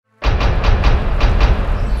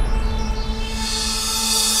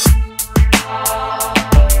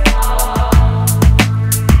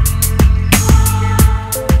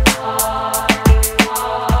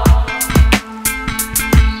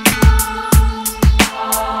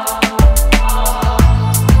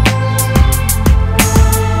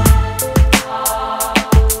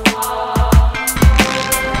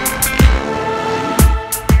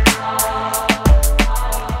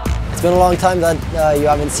long time that you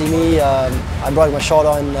haven't seen me. I broke my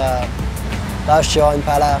shoulder in, last year in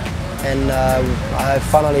Pala, and I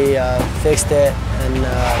finally fixed it and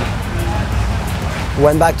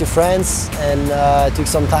went back to France and took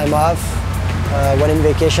some time off. Went in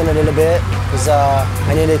vacation a little bit because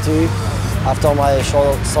I needed to after my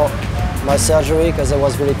my surgery because it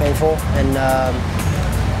was really painful. And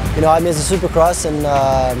you know, I missed the Supercross, and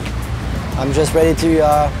I'm just ready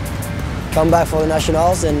to come back for the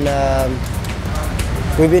nationals. And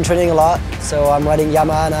we've been training a lot, so I'm riding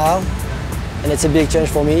Yamaha now, and it's a big change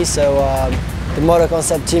for me. So the Motor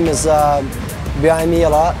Concept team is behind me a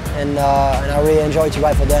lot, and I really enjoy to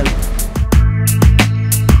ride for them.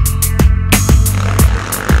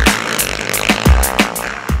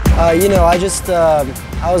 You know,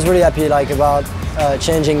 I was really happy about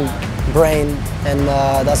changing brain, and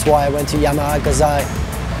that's why I went to Yamaha, because I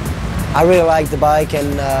really like the bike. And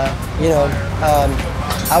you know,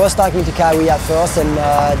 I was talking to Kawi at first, and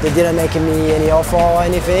they didn't make me any offer or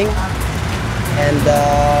anything, and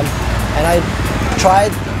I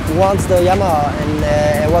tried once the Yamaha, and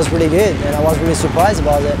it was really good, and I was really surprised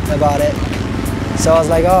about it. So I was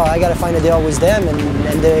like, oh, I gotta find a deal with them,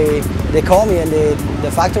 and they called me, and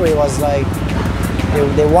the factory was like,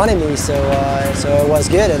 they wanted me, so it was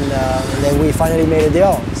good, and then we finally made a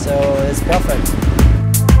deal, so it's perfect.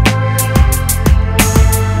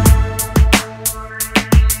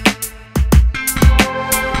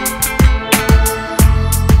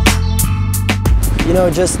 You know,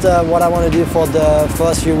 just what I want to do for the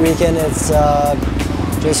first few weekends is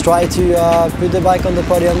just try to put the bike on the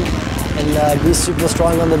podium and be super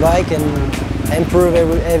strong on the bike and improve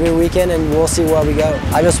every weekend, and we'll see where we go.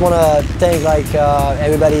 I just want to thank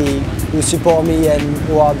everybody who support me and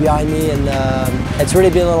who are behind me, and it's really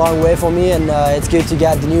been a long way for me, and it's good to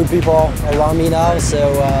get the new people around me now. So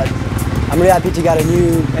I'm really happy to get a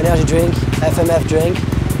new energy drink, FMF drink.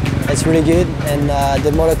 It's really good, and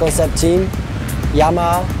the Motor Concept team,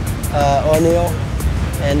 Yamaha, O'Neill,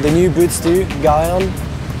 and the new boots too, Garion.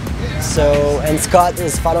 So, and Scott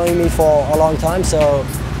is following me for a long time, so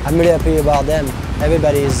I'm really happy about them.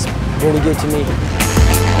 Everybody is really good to me.